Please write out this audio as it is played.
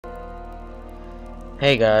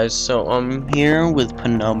Hey guys, so I'm here with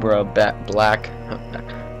Penumbra Black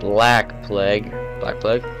Plague,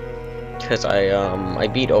 because I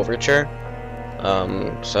beat Overture.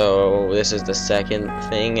 So this is the second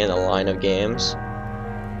thing in a line of games.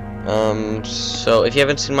 So if you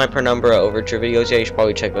haven't seen my Penumbra Overture videos yet, you should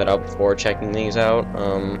probably check that out before checking these out.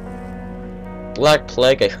 Black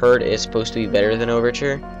Plague, I heard, is supposed to be better than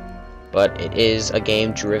Overture, but it is a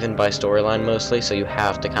game driven by storyline mostly, so you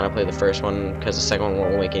have to kind of play the first one because the second one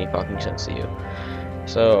won't make any fucking sense to you.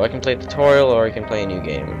 So I can play tutorial or I can play a new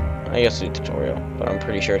game. I guess do tutorial, but I'm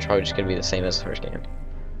pretty sure it's probably just going to be the same as the first game.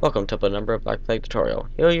 Welcome to Penumbra Black Plague tutorial.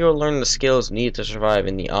 Here you'll learn the skills needed to survive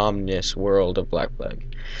in the ominous world of Black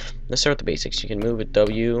Plague. Let's start with the basics. You can move with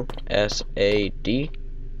W, S, A, D.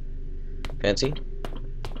 Fancy.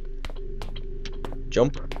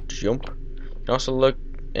 Jump. You can also look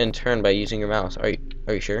and turn by using your mouse. Are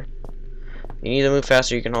you sure? You need to move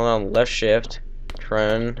faster. You can hold on left shift to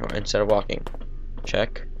run instead of walking.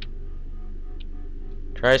 Check.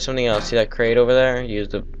 Try something else. See that crate over there? Use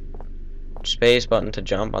the space button to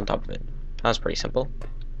jump on top of it. That's pretty simple.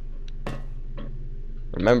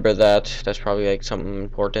 Remember that. That's probably like something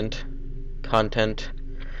important. Content.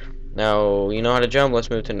 Now you know how to jump. Let's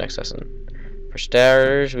move to the next lesson. For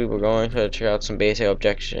starters, we were going to check out some basic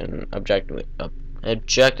object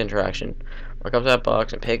interaction. Walk up to that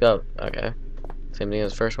box and pick up. Okay. Same thing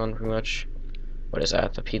as the first one, pretty much. What is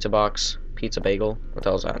that? The pizza box? Pizza bagel? What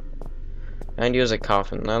the hell is that? Behind you is a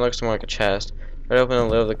coffin. That looks more like a chest. Try to open the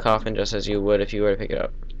lid of the coffin just as you would if you were to pick it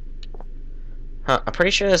up. Huh, I'm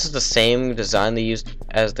pretty sure this is the same design they used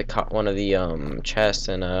as the one of the chests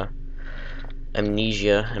in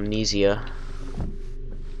Amnesia.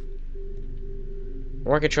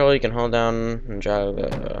 More control, you can hold down and drive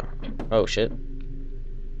oh shit.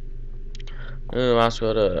 Move the mouse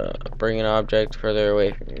wheel to bring an object further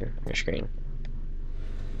away from your screen.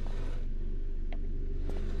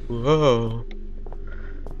 Whoa.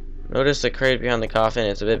 Notice the crate behind the coffin.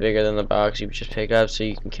 It's a bit bigger than the box you just pick up, so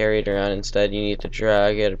you can carry it around. Instead, you need to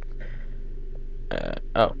drag it.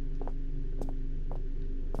 Oh.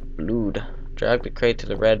 Blood. Drag the crate to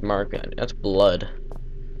the red mark. That's blood.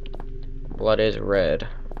 Blood is red.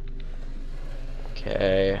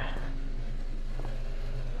 Okay.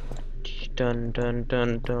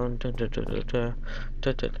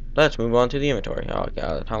 Let's move on to the inventory. Oh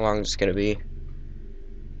god, how long is this gonna be?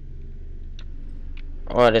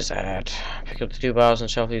 What is that? Pick up the 2 bottles and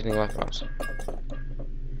shelf using the left mouse.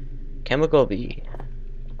 Chemical B.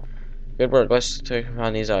 Good work. Let's take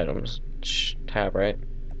on these items. Tab, right?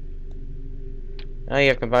 Now you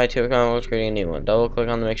have combined 2 chemicals, creating a new one. Double click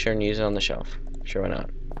on the mixture and use it on the shelf. Sure, why not?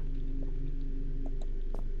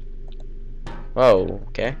 Whoa,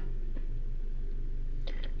 okay.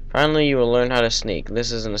 Finally, you will learn how to sneak.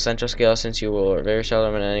 This is an essential skill since you will very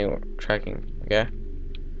seldom in any tracking. Okay?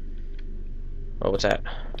 Oh, what's that?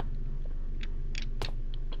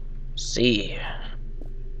 C.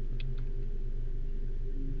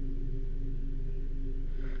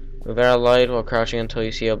 Move out of light while crouching until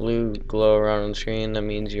you see a blue glow around on the screen. That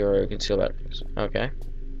means you're concealed batteries. Okay.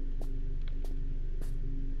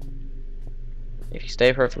 If you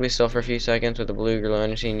stay perfectly still for a few seconds with the blue glow on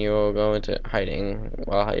your screen, you will go into hiding.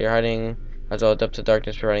 While you're hiding, as well depth of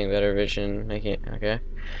darkness, providing better vision. Okay.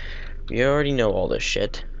 We already know all this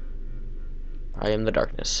shit. I am the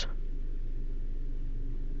darkness.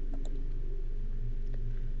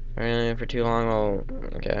 For too long,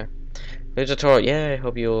 okay. There's a tutorial. Yeah, I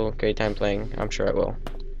hope you'll have a great time playing. I'm sure I will.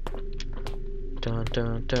 Dun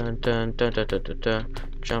dun dun dun dun dun dun dun dun.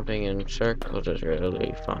 Jumping in circles is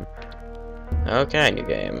really fun. Okay, new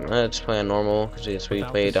game. Let's play on normal because it's we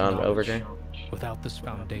played on Overture. Without this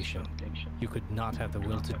foundation, you could not have the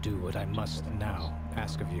will to do what I must now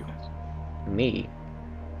ask of you. Me.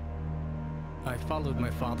 I followed my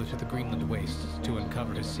father to the Greenland wastes to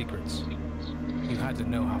uncover his secrets. You had to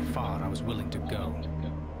know how far I was willing to go.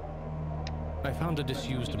 I found a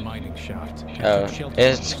disused mining shaft.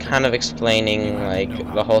 It's kind of explaining like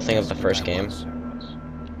the whole thing of the first game.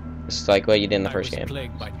 It's like what you did in the first game.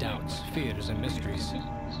 Plagued by doubts, fears, and mysteries,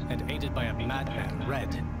 and aided by a madman,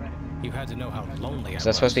 Red. You had to know how lonely I was. Is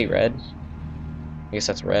that supposed to be red? I guess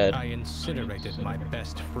that's red. I incinerated my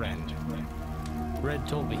best friend. Red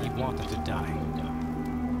told me he wanted to die.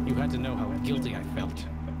 You had to know how guilty I felt.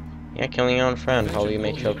 Yeah, killing your own friend probably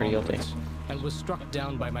make you feel pretty guilty. And was struck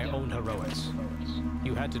down by my own heroics.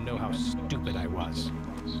 You had to know how stupid I was.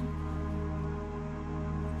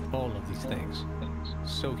 All of these things.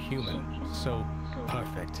 So human, so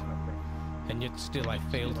perfect. And yet still I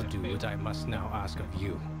fail to do what I must now ask of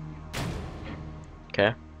you.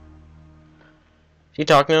 Okay. If he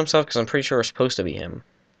talking to himself? Because I'm pretty sure we're supposed to be him.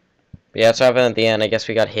 But yeah, that's what happened at the end. I guess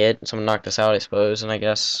we got hit. Someone knocked us out, I suppose. And I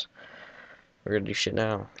guess we're gonna do shit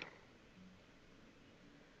now.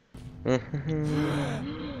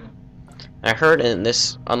 I heard in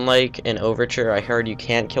this, unlike in Overture, I heard you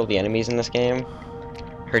can't kill the enemies in this game.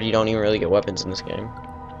 I heard you don't even really get weapons in this game.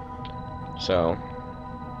 So,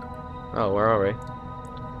 oh, where are we?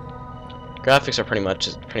 Graphics are pretty much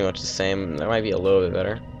the same. That might be a little bit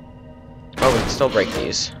better. Oh, we can still break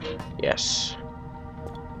these. Yes.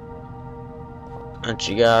 And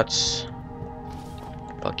you got.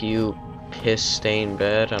 Fuck you, piss stained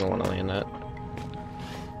bed. I don't want to land that.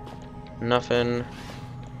 Nothing.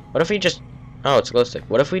 What if we just? Oh, it's a glow stick.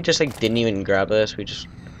 What if we just like didn't even grab this? We just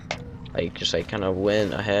kind of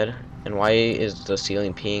went ahead. And why is the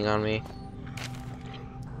ceiling peeing on me?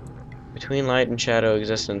 Between light and shadow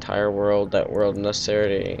exists an entire world. That world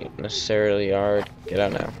necessarily are. Get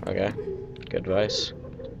out now. Okay. Good advice.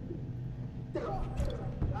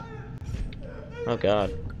 Oh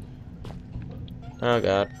god. Oh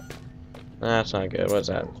god. That's not good. What's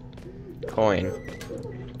that? Coin.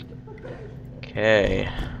 Okay.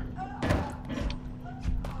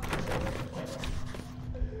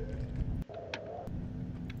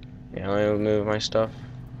 Yeah, let me move my stuff.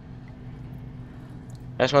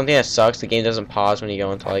 That's one thing that sucks. The game doesn't pause when you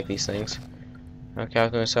go into like these things. I'm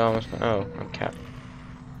Captain myself. Oh, I'm Cap.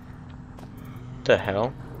 What the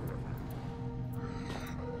hell?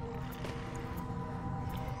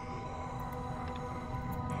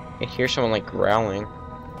 I hear someone like growling.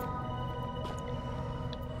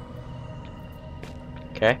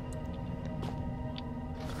 Okay.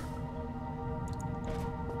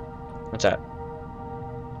 What's that?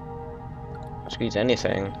 Squeeze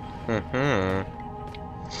anything.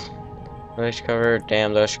 Release cover.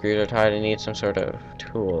 Damn, those screws are tight. I need some sort of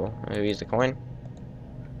tool. Maybe use the coin.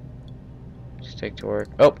 Just take to work.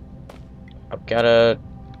 Oh! I've gotta.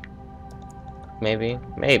 Maybe.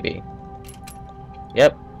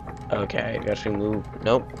 Yep. Okay, guess we move.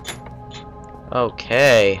 Nope.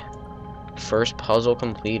 Okay. First puzzle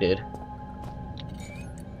completed.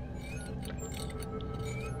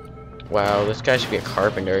 Wow, this guy should be a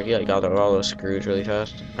carpenter. He like got all those screws really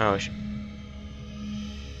fast. Oh,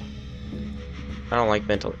 I don't like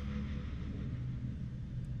ventilation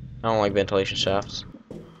shafts.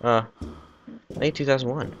 Late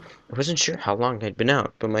 2001. I wasn't sure how long I'd been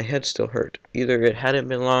out, but my head still hurt. Either it hadn't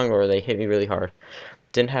been long or they hit me really hard.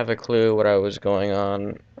 Didn't have a clue what I was going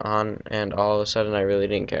on, and all of a sudden I really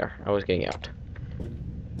didn't care. I was getting out.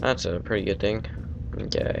 That's a pretty good thing.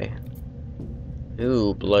 Okay.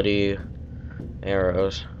 Ooh, bloody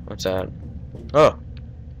arrows. What's that? Oh!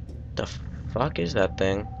 The fuck is that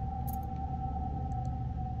thing?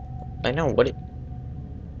 I know, what it...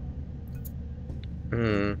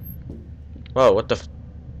 Whoa, what the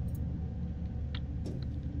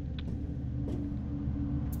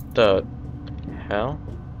the hell?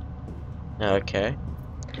 Okay.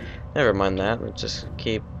 Never mind that. Let's just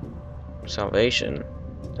keep salvation.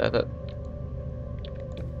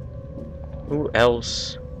 Who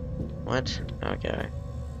else? What? Okay.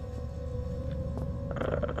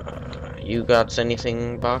 You got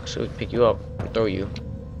anything, box? We pick you up and throw you.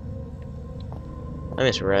 I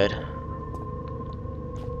miss red.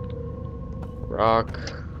 Rock.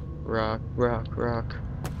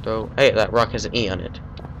 Though. Hey, that rock has an E on it.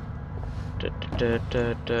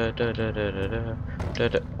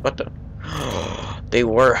 What the? They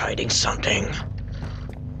were hiding something.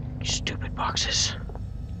 You stupid boxes.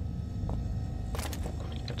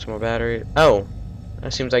 Got some more batteries. Oh,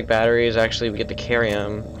 that seems like batteries. Actually, we get to carry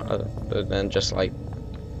them, other than just like.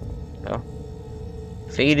 Oh.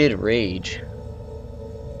 Faded Rage.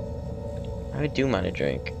 I do mind a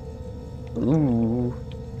drink. Ooh,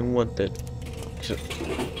 I want that.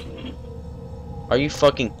 Are you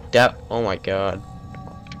fucking that? Oh my god.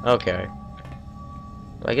 Okay.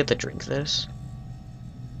 Do I get to drink this?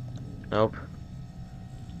 Nope.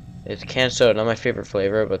 It's canned soda, not my favorite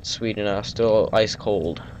flavor, but sweet enough. Still ice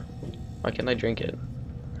cold. Why can't I drink it?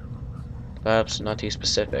 Perhaps not too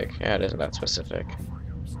specific. Yeah, it isn't that specific.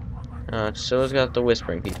 So it's got the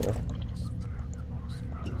whispering people.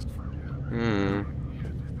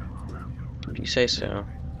 If you say so.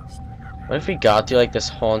 What if we got through like this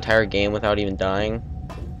whole entire game without even dying?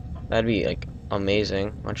 That'd be like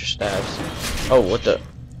amazing. Bunch of stabs. Oh, what the?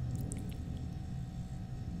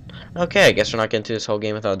 Okay, I guess we're not getting through this whole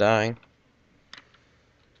game without dying.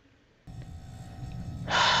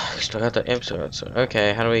 Still got the imp sword. So,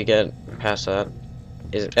 okay, how do we get past that?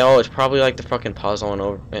 Is it? Oh, it's probably like the fucking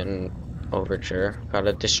puzzle in Overture.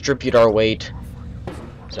 Gotta distribute our weight.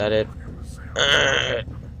 Is that it?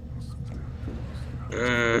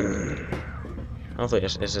 Hopefully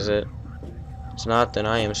this is it. If it's not, then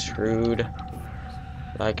I am screwed.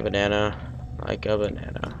 Like a banana. Like a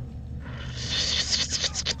banana.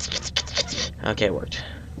 Okay, it worked.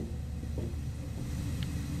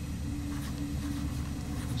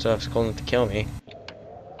 So it's cold enough to kill me.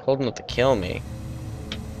 Cold enough to kill me.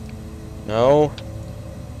 No.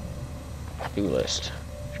 Do list.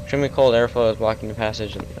 Extremely cold airflow is blocking the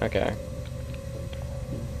passage. Okay.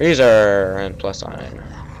 Freezer and plus sign.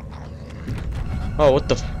 Oh, what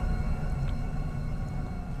the?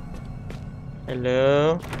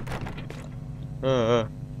 Hello.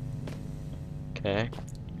 Okay.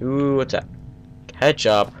 Ooh, what's that?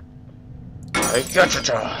 Ketchup. I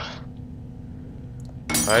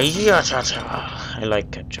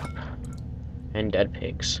like ketchup. And dead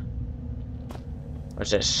pigs.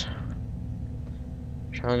 What's this?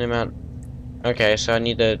 Challenge amount. Okay, so I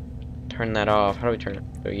need to turn that off. How do we turn it?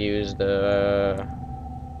 Do we use the...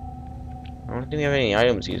 I don't think we have any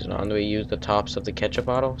items to use it on. Do we use the tops of the ketchup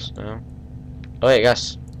bottles? No. Oh, wait,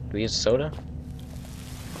 yes. Do we use soda?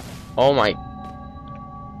 Oh my...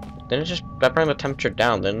 Didn't it just... That brought the temperature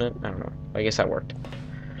down, didn't it? I don't know. I guess that worked.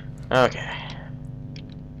 Okay.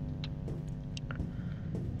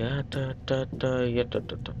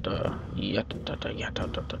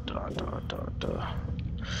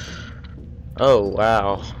 Oh,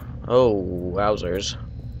 wow. Oh, wowzers.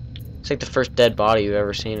 It's like the first dead body you've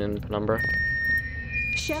ever seen in Penumbra.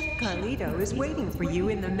 Chef Carlito is waiting for you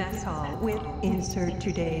in the mess hall with insert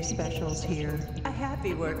today's specials here. A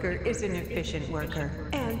happy worker is an efficient worker,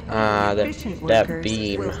 and efficient workers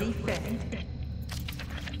will be fed.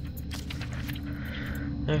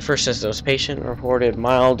 First symptoms: patient reported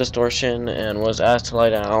mild distortion and was asked to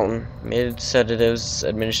lie down. Mid sedatives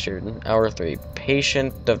administered. Hour 3.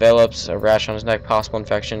 Patient develops a rash on his neck, possible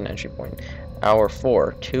infection, entry point. Hour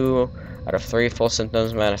 4. 2 out of 3 full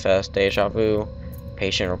symptoms manifest. Deja vu.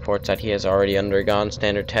 Patient reports that he has already undergone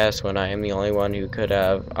standard tests when I am the only one who could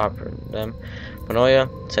have operated them. Panoia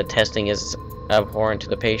said testing is abhorrent to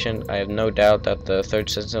the patient. I have no doubt that the third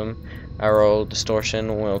symptom, aural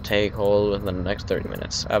distortion, will take hold within the next 30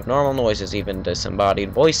 minutes. Abnormal noises, even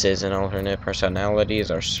disembodied voices and alternate personalities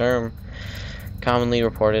are commonly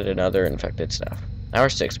reported in other infected staff. Hour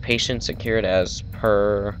 6. Patient secured as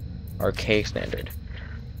per archaic standard.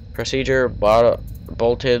 Procedure: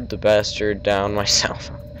 bolted the bastard down myself.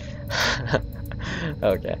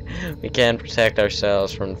 Okay. We can protect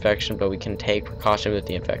ourselves from infection, but we can take precaution with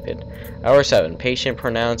the infected. Hour 7. Patient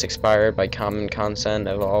pronounced expired by common consent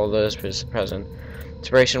of all those present.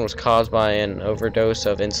 Expiration was caused by an overdose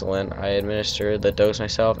of insulin. I administered the dose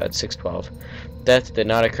myself at 6:12. Death did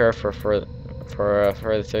not occur for a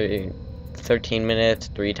further 13 minutes,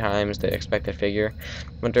 3 times the expected figure.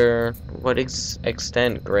 Wonder what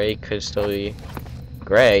extent Gray could still be.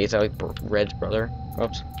 Gray? Is that like Red's brother?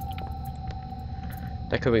 Oops.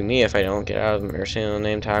 That could be me if I don't get out of the mercy. The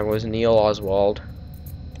name tag was Neil Oswald.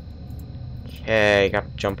 Okay, got to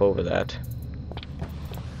jump over that.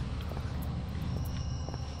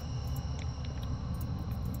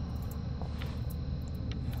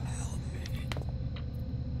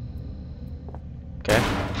 Okay.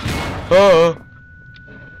 Oh!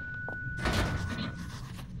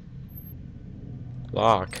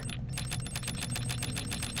 Lock.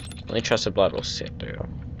 Only trusted blood will sit through.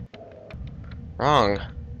 Wrong.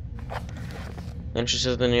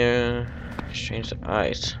 Interested in the exchange the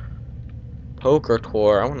ice. Poker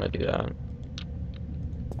tour. I want to do that.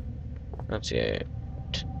 Let's see.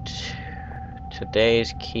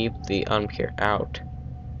 Today's keep the unpure out.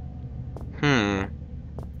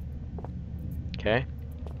 Okay.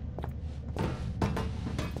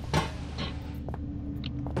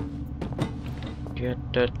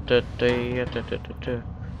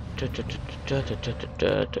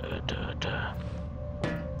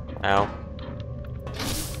 Ow.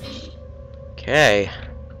 Okay.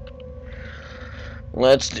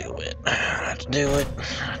 Let's do it. Let's do it.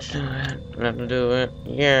 Let's do it. Let's do it.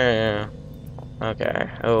 Yeah. Okay.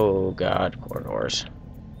 Oh god, corridors.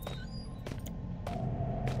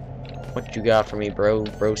 What you got for me, bro?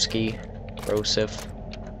 Broski? Brosif?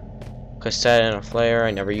 Cassette and a flare.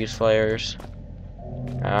 I never use flares.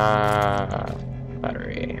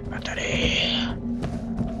 Battery.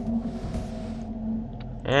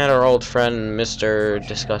 And our old friend, Mr.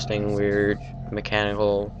 Disgusting Weird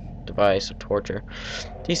Mechanical Device of Torture.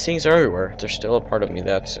 These things are everywhere. There's still a part of me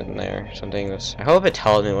that's in there. Something that's... I hope it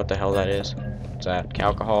tells me what the hell that is. What's that?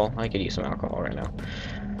 Alcohol? I could use some alcohol right now.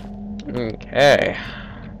 Okay.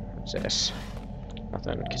 What's this?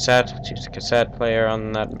 Nothing. Cassette. Let's use the cassette player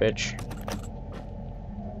on that bitch.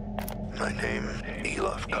 My name,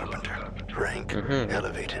 Elof Carpenter. Rank,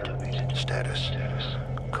 elevated. Status,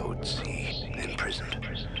 Code C, imprisoned.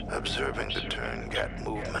 Observing the turn-gap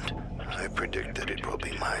movement, I predict that it will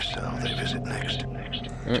be my cell they visit next.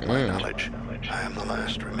 To my knowledge, I am the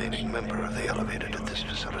last remaining member of the Elevated at this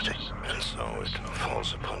facility, and so it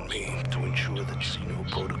falls upon me to ensure that Xeno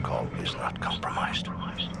protocol is not compromised.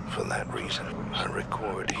 For that reason, I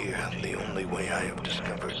record here the only way I have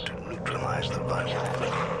discovered to neutralize the viral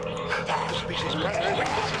threat. The species primary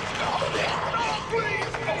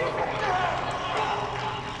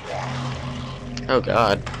Oh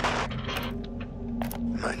god.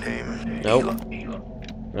 My name, Nope.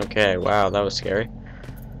 Okay, wow, that was scary.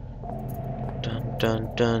 Dun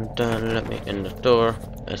dun dun dun, let me in the door.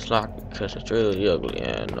 It's locked because it's really ugly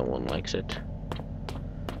and no one likes it.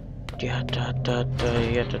 Yeah da da da,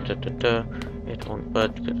 yeah da da da da. It won't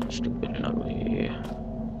budge because it's stupid and ugly.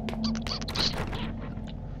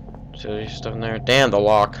 So there's stuff in there. Damn, the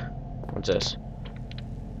lock. What's this?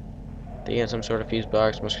 They had some sort of fuse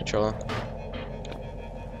box, must controller.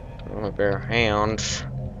 Oh, bare hands.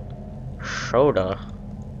 Soda.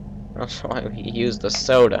 That's why we use the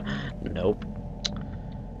soda. Nope.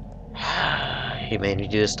 He made me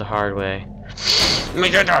do this the hard way.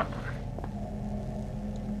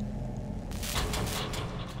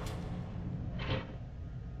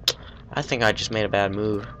 I think I just made a bad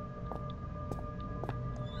move.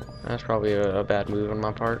 That's probably a bad move on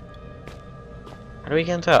my part. How do we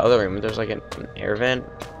get into that other room? There's like an air vent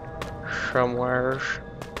somewhere.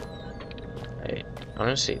 Wait, I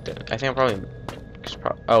want to see. I think I'm probably.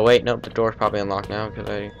 Oh wait, nope. The door's probably unlocked now because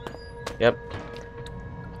I. Yep.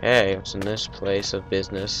 Hey, what's in this place of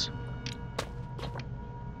business?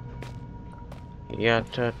 Yeah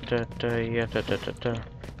da da da, yeah da da da da,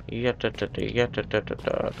 yeah da da da, yeah da da da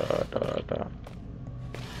da da da.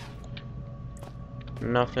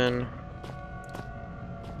 Nothing.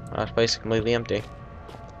 This place is completely empty.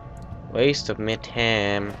 Waste of my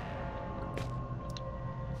time.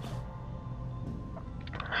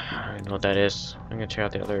 I don't know what that is. I'm gonna check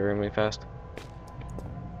out the other room really fast.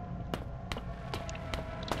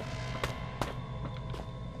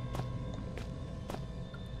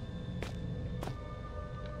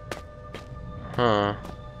 Huh.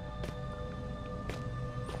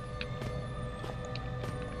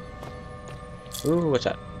 Ooh, what's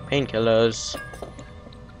that? Painkillers.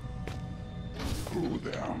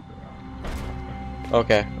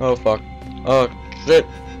 Okay. Oh fuck. Oh shit.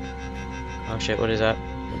 Oh shit. What is that?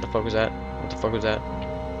 What the fuck was that? What the fuck was that?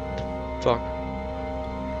 Fuck.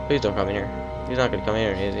 Please don't come in here. He's not gonna come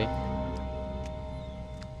in here, is he?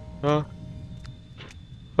 Huh?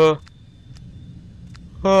 Huh?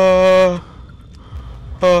 Huh?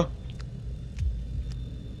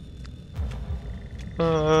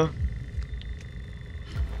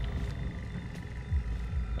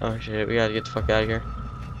 Oh shit, we gotta get the fuck out of here.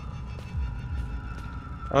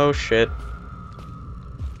 Oh shit.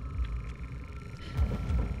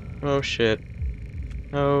 Oh shit.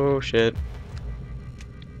 Oh shit.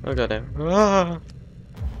 Oh goddamn. Ah!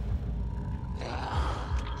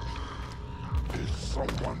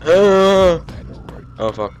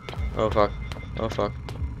 Oh fuck. Oh fuck. Oh fuck.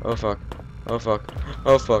 Oh fuck. Oh fuck.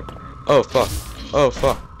 Oh fuck. Oh fuck. Oh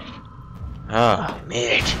fuck. Ah,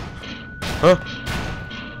 mate. Huh?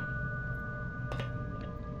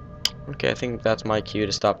 Okay, I think that's my cue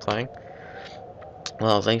to stop playing.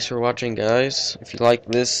 Well, thanks for watching, guys. If you like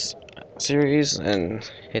this series, and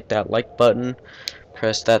hit that like button,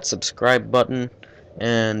 press that subscribe button,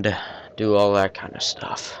 and do all that kind of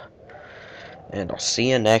stuff. And I'll see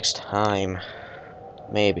you next time.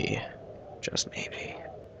 Maybe. Just maybe.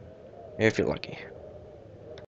 If you're lucky.